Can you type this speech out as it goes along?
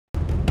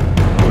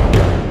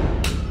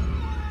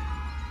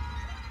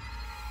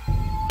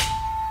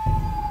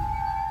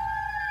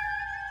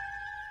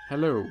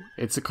Hello,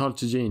 it's a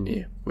Culture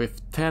Genie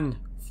with 10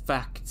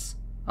 facts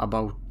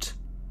about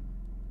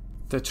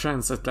the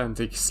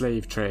transatlantic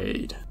slave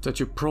trade that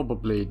you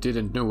probably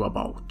didn't know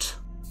about.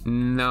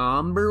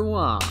 Number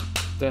 1.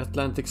 The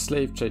Atlantic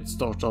slave trade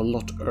started a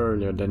lot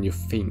earlier than you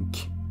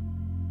think.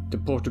 The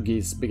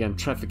Portuguese began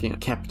trafficking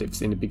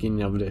captives in the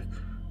beginning of the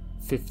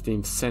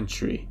 15th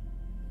century.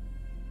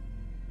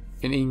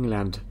 In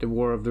England, the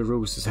War of the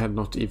Roses had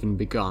not even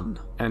begun,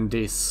 and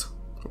this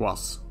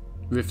was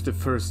with the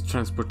first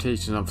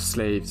transportation of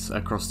slaves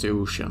across the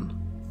ocean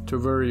to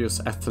various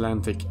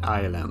Atlantic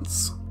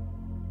islands.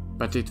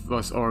 But it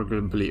was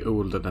arguably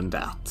older than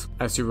that,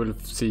 as you will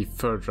see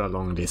further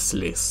along this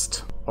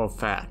list of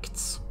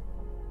facts.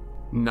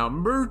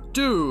 Number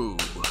 2.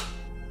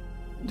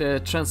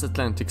 The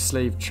transatlantic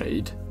slave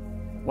trade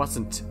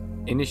wasn't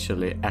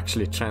initially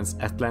actually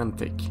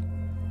transatlantic.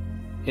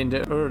 In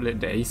the early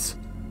days,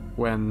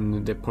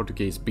 when the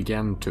Portuguese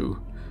began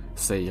to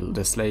sail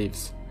the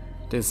slaves,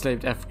 the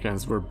enslaved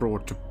Africans were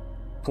brought to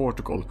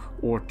Portugal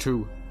or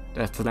to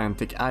the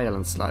Atlantic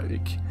islands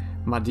like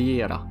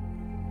Madeira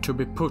to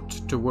be put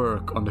to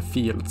work on the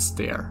fields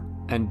there.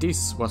 And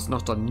this was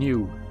not a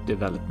new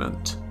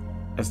development,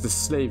 as the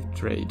slave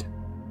trade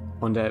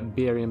on the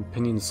Iberian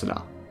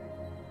Peninsula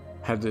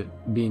had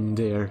been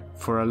there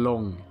for a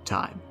long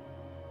time.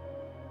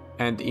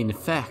 And in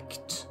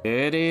fact,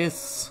 it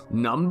is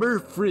number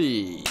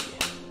 3.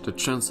 The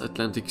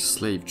transatlantic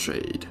slave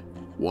trade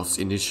was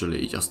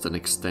initially just an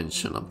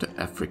extension of the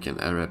African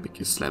Arabic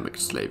Islamic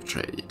slave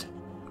trade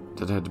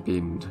that had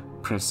been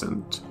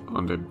present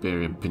on the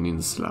Iberian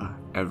Peninsula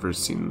ever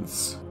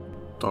since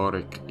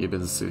Tariq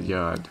ibn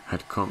Ziyad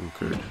had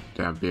conquered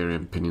the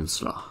Iberian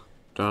Peninsula,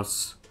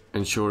 thus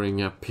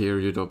ensuring a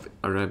period of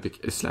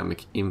Arabic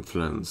Islamic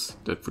influence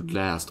that would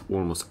last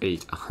almost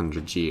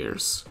 800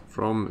 years,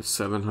 from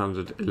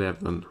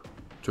 711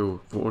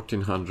 to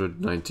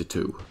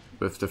 1492,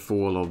 with the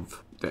fall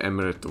of the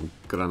Emirate of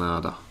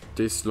Granada.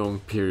 This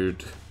long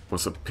period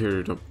was a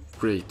period of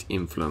great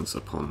influence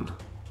upon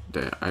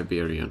the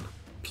Iberian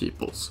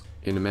peoples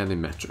in many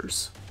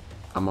matters,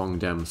 among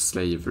them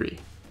slavery,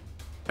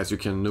 as you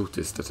can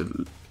notice that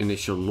the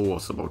initial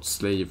laws about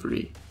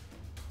slavery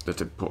that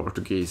the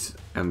Portuguese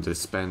and the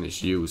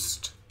Spanish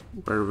used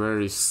were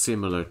very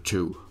similar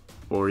to,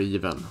 or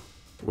even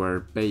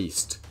were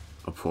based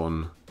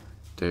upon,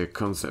 the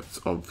concepts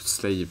of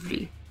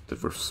slavery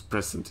that was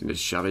present in the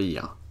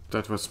Sharia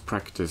that was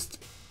practiced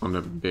on the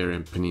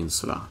Iberian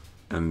Peninsula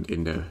and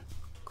in the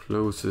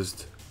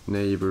closest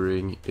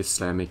neighboring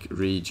Islamic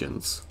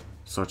regions,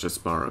 such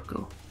as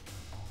Morocco.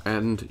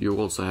 And you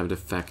also have the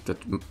fact that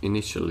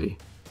initially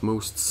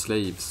most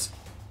slaves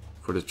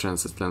for the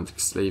transatlantic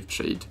slave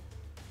trade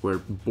were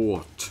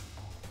bought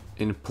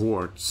in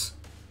ports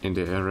in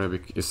the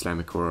Arabic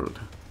Islamic world.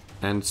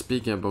 And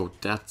speaking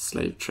about that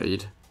slave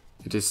trade,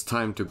 it is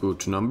time to go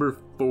to number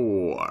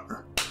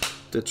 4.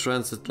 The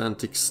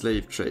transatlantic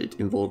slave trade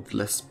involved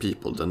less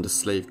people than the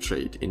slave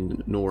trade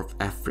in North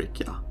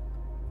Africa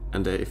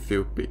and the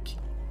Ethiopic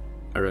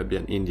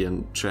Arabian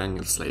Indian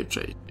Triangle slave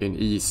trade in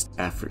East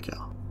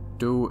Africa.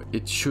 Though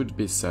it should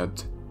be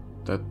said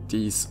that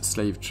these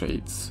slave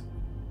trades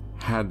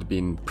had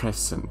been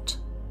present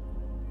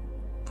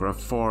for a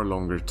far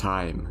longer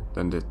time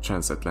than the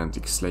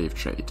transatlantic slave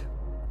trade.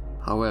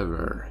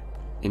 However,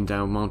 in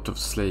the amount of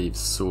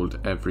slaves sold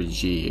every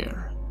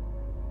year,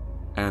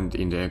 and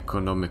in the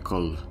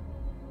economical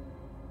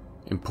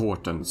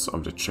importance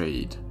of the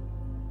trade,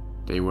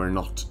 they were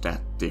not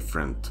that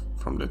different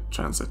from the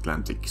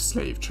transatlantic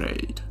slave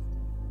trade.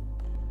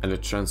 And the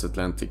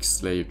transatlantic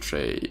slave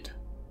trade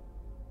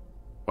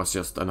was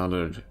just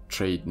another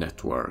trade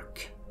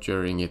network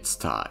during its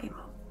time.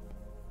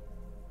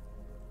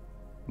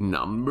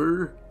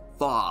 Number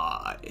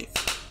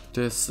 5.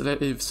 The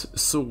slaves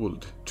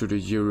sold to the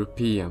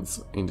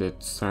Europeans in the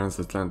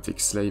transatlantic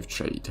slave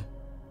trade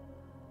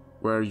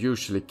were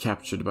usually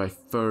captured by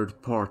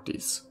third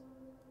parties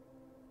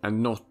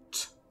and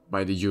not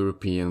by the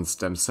Europeans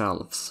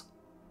themselves.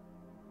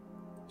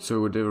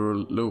 So there were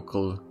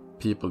local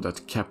people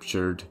that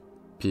captured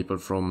people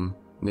from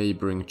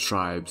neighboring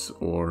tribes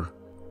or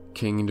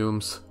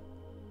kingdoms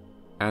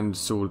and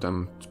sold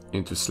them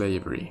into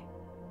slavery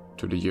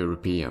to the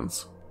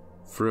Europeans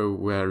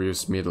through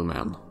various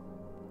middlemen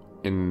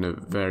in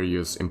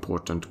various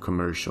important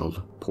commercial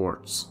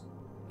ports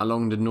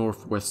along the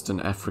northwestern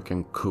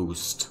African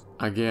coast.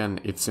 Again,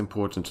 it's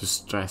important to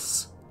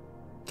stress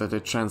that the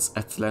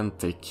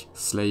transatlantic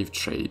slave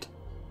trade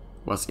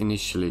was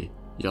initially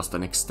just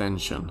an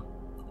extension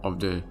of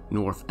the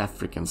North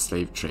African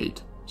slave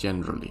trade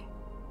generally.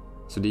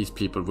 So these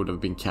people would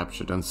have been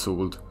captured and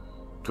sold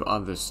to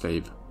other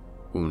slave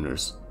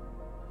owners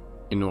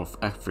in North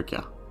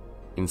Africa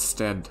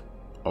instead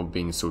of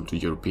being sold to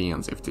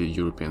Europeans if the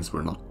Europeans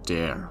were not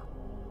there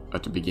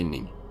at the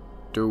beginning.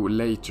 Though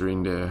later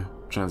in the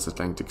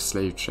transatlantic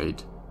slave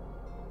trade,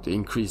 the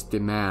increased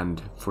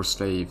demand for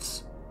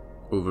slaves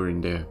over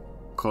in the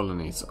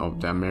colonies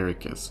of the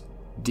Americas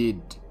did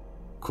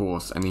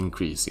cause an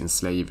increase in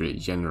slavery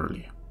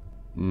generally.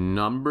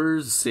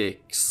 Number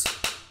 6.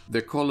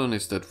 The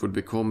colonies that would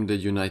become the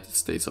United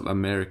States of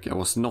America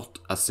was not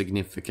a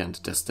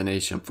significant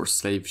destination for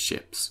slave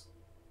ships,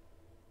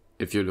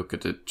 if you look at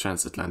the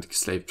transatlantic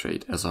slave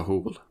trade as a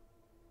whole.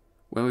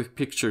 When we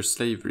picture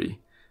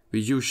slavery,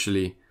 we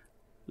usually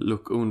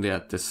look only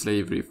at the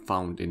slavery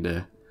found in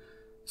the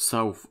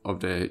south of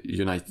the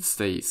United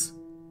States.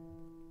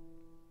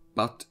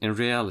 But in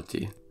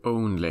reality,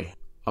 only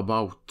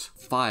about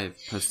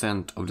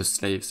 5% of the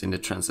slaves in the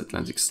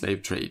transatlantic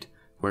slave trade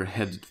were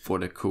headed for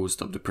the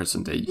coast of the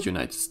present-day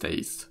United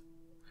States.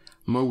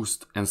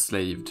 Most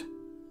enslaved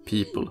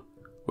people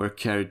were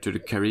carried to the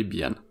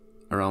Caribbean,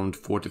 around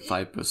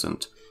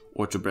 45%,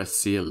 or to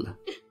Brazil,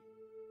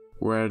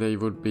 where they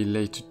would be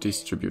later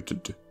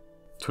distributed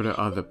to the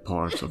other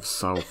parts of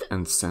South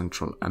and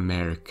Central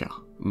America.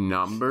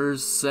 Number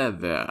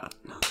 7.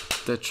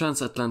 The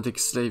transatlantic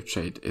slave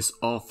trade is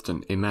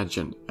often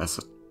imagined as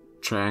a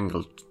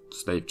triangle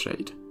slave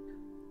trade,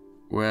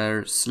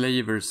 where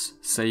slavers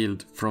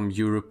sailed from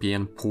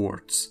European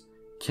ports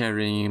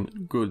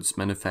carrying goods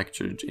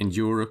manufactured in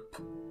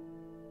Europe,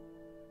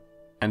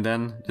 and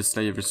then the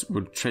slavers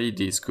would trade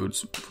these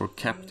goods for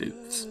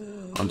captives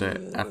on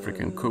the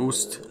African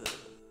coast,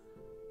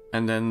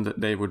 and then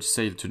they would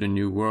sail to the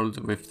New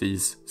World with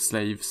these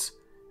slaves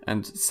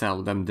and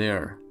sell them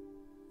there,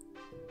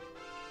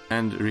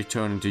 and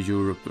return to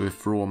Europe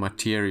with raw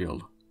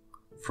material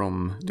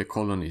from the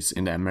colonies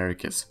in the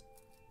Americas,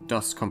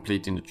 thus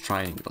completing the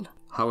triangle.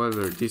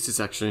 However, this is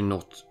actually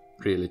not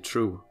really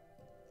true.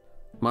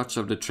 Much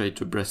of the trade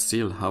to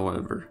Brazil,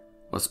 however,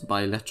 was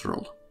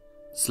bilateral.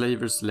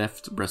 Slavers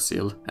left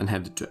Brazil and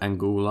headed to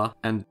Angola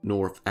and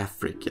North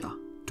Africa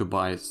to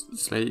buy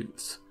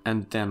slaves,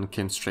 and then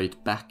came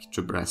straight back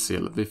to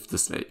Brazil with the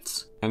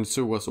slaves. And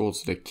so was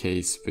also the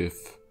case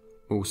with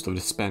most of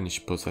the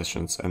Spanish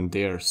possessions and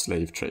their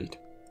slave trade.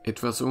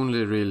 It was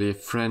only really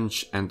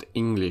French and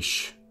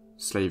English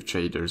slave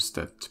traders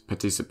that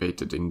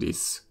participated in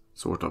this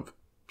sort of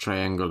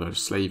triangular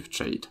slave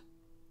trade.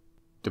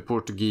 The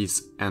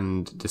Portuguese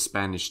and the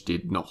Spanish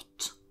did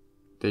not.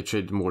 They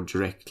traded more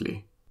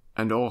directly,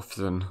 and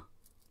often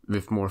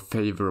with more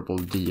favorable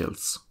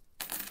deals,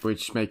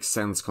 which makes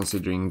sense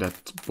considering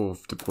that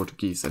both the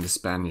Portuguese and the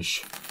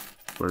Spanish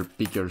were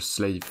bigger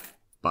slave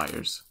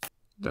buyers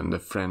than the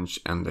French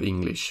and the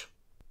English.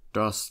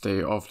 Thus,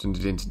 they often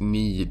didn't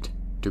need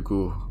to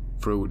go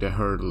through the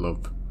hurdle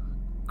of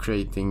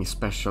creating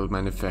special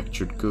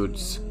manufactured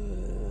goods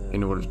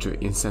in order to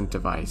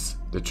incentivize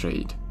the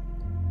trade.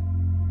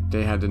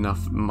 They had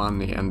enough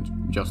money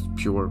and just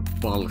pure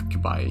bulk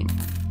buying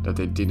that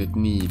they didn't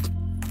need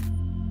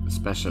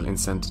special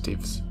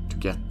incentives to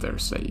get their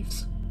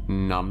slaves.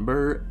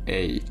 Number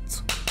 8.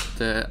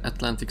 The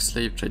Atlantic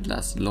slave trade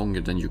lasted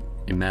longer than you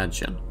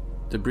imagine.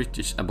 The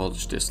British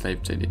abolished the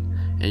slave trade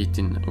in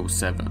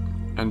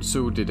 1807, and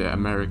so did the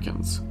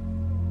Americans.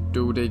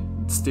 Though they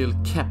still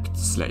kept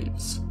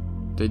slaves,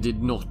 they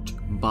did not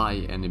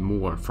buy any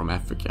more from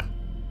Africa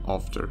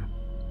after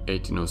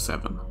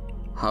 1807.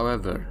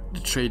 However, the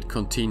trade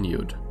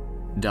continued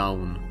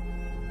down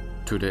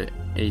to the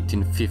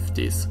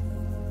 1850s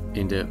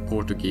in the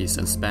Portuguese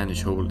and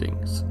Spanish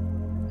holdings,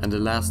 and the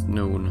last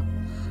known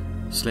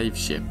slave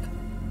ship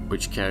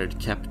which carried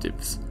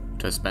captives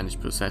to a Spanish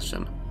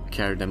possession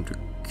carried them to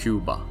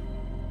Cuba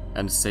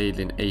and sailed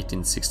in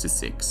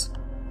 1866.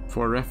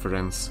 For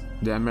reference,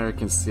 the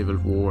American Civil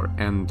War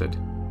ended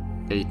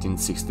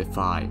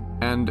 1865,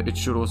 and it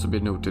should also be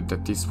noted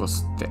that this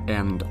was the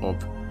end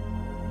of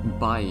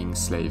buying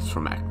slaves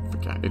from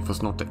Africa. It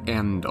was not the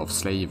end of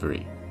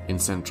slavery in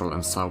Central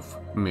and South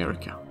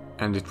America,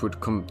 and it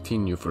would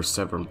continue for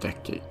several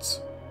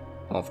decades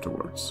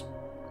afterwards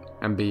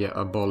and be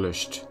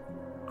abolished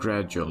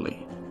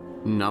gradually.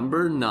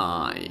 Number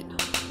 9.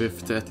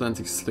 With the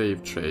Atlantic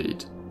slave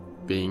trade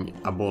being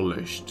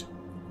abolished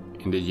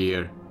in the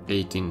year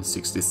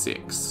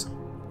 1866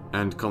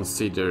 and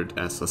considered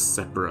as a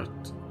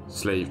separate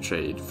slave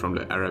trade from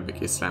the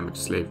Arabic Islamic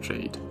slave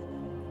trade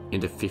in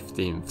the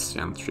 15th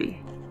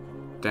century,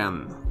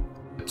 then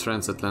the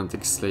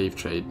transatlantic slave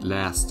trade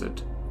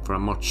lasted for a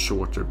much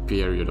shorter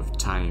period of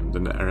time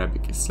than the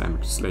Arabic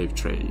Islamic slave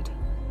trade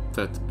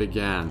that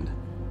began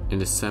in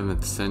the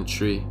 7th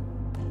century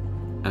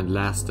and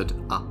lasted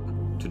up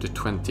to the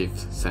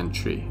 20th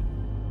century,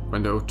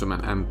 when the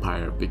Ottoman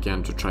Empire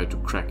began to try to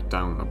crack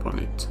down upon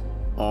it,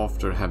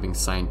 after having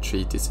signed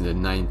treaties in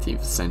the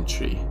 19th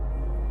century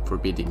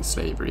forbidding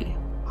slavery.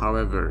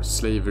 However,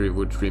 slavery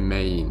would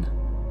remain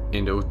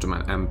in the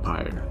Ottoman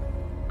Empire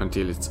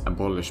until its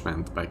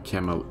abolishment by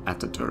Kemal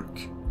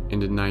Atatürk in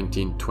the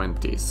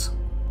 1920s,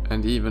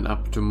 and even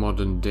up to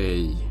modern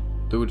day,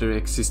 though there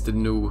existed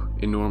no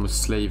enormous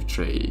slave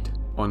trade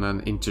on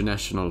an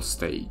international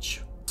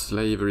stage.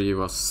 Slavery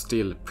was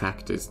still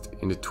practiced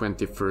in the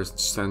 21st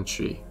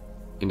century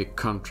in the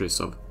countries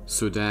of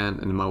Sudan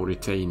and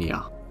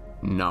Mauritania.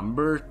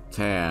 Number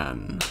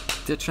 10.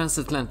 The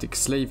transatlantic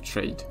slave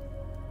trade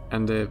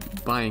and the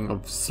buying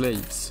of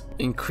slaves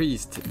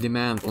increased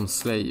demand on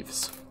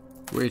slaves,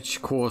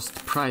 which caused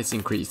price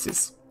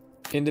increases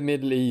in the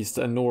Middle East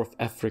and North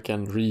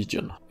African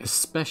region,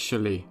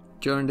 especially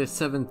during the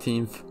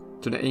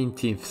 17th to the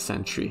 18th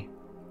century,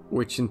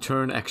 which in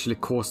turn actually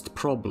caused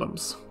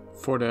problems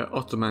for the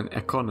Ottoman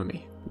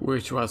economy,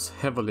 which was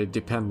heavily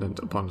dependent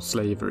upon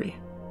slavery.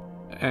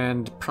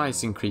 And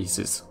price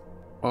increases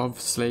of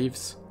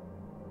slaves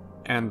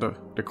and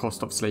the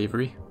cost of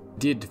slavery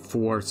did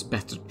force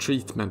better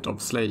treatment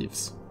of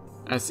slaves,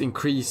 as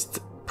increased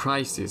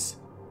prices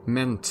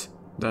meant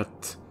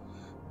that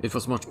it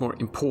was much more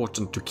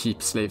important to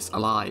keep slaves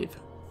alive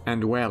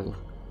and well,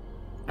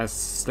 as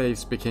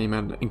slaves became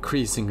an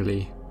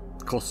increasingly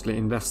costly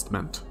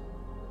investment.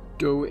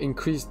 Though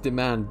increased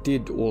demand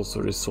did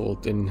also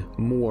result in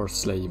more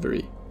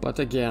slavery, but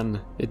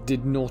again, it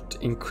did not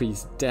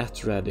increase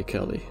that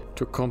radically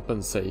to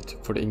compensate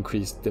for the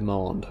increased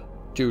demand,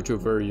 due to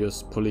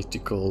various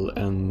political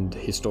and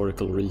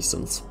historical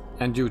reasons,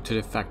 and due to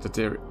the fact that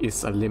there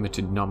is a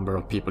limited number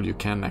of people you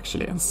can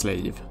actually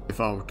enslave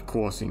without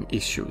causing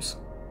issues.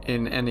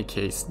 In any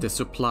case, the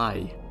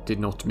supply did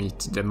not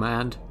meet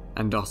demand,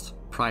 and thus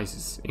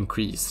prices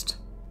increased.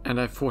 And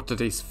I thought that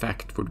this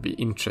fact would be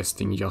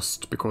interesting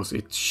just because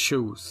it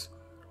shows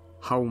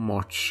how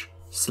much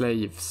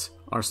slaves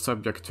are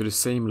subject to the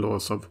same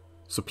laws of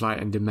supply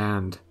and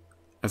demand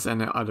as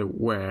any other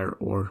ware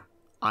or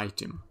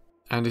item.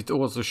 And it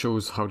also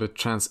shows how the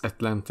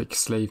transatlantic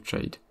slave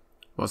trade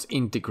was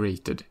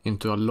integrated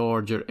into a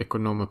larger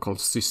economical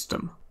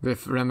system,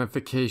 with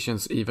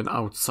ramifications even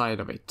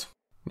outside of it.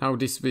 Now,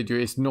 this video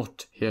is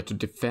not here to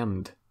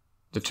defend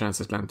the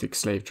transatlantic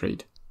slave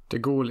trade. The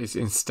goal is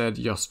instead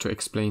just to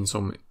explain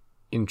some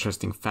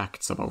interesting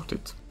facts about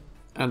it.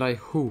 And I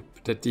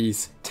hope that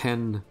these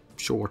 10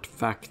 short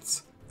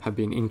facts have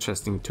been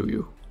interesting to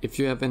you. If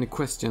you have any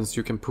questions,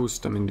 you can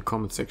post them in the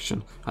comment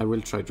section. I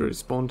will try to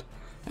respond.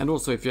 And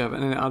also, if you have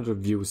any other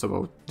views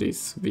about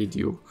this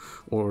video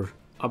or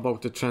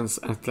about the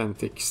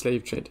transatlantic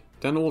slave trade,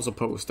 then also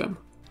post them.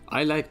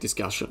 I like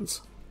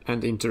discussions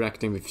and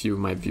interacting with you,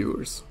 my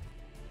viewers.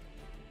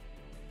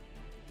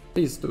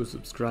 Please do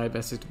subscribe,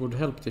 as it would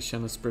help the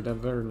channel spread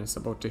awareness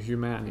about the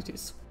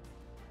humanities.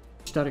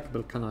 اشترك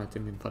بالقناة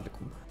من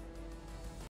فضلكم.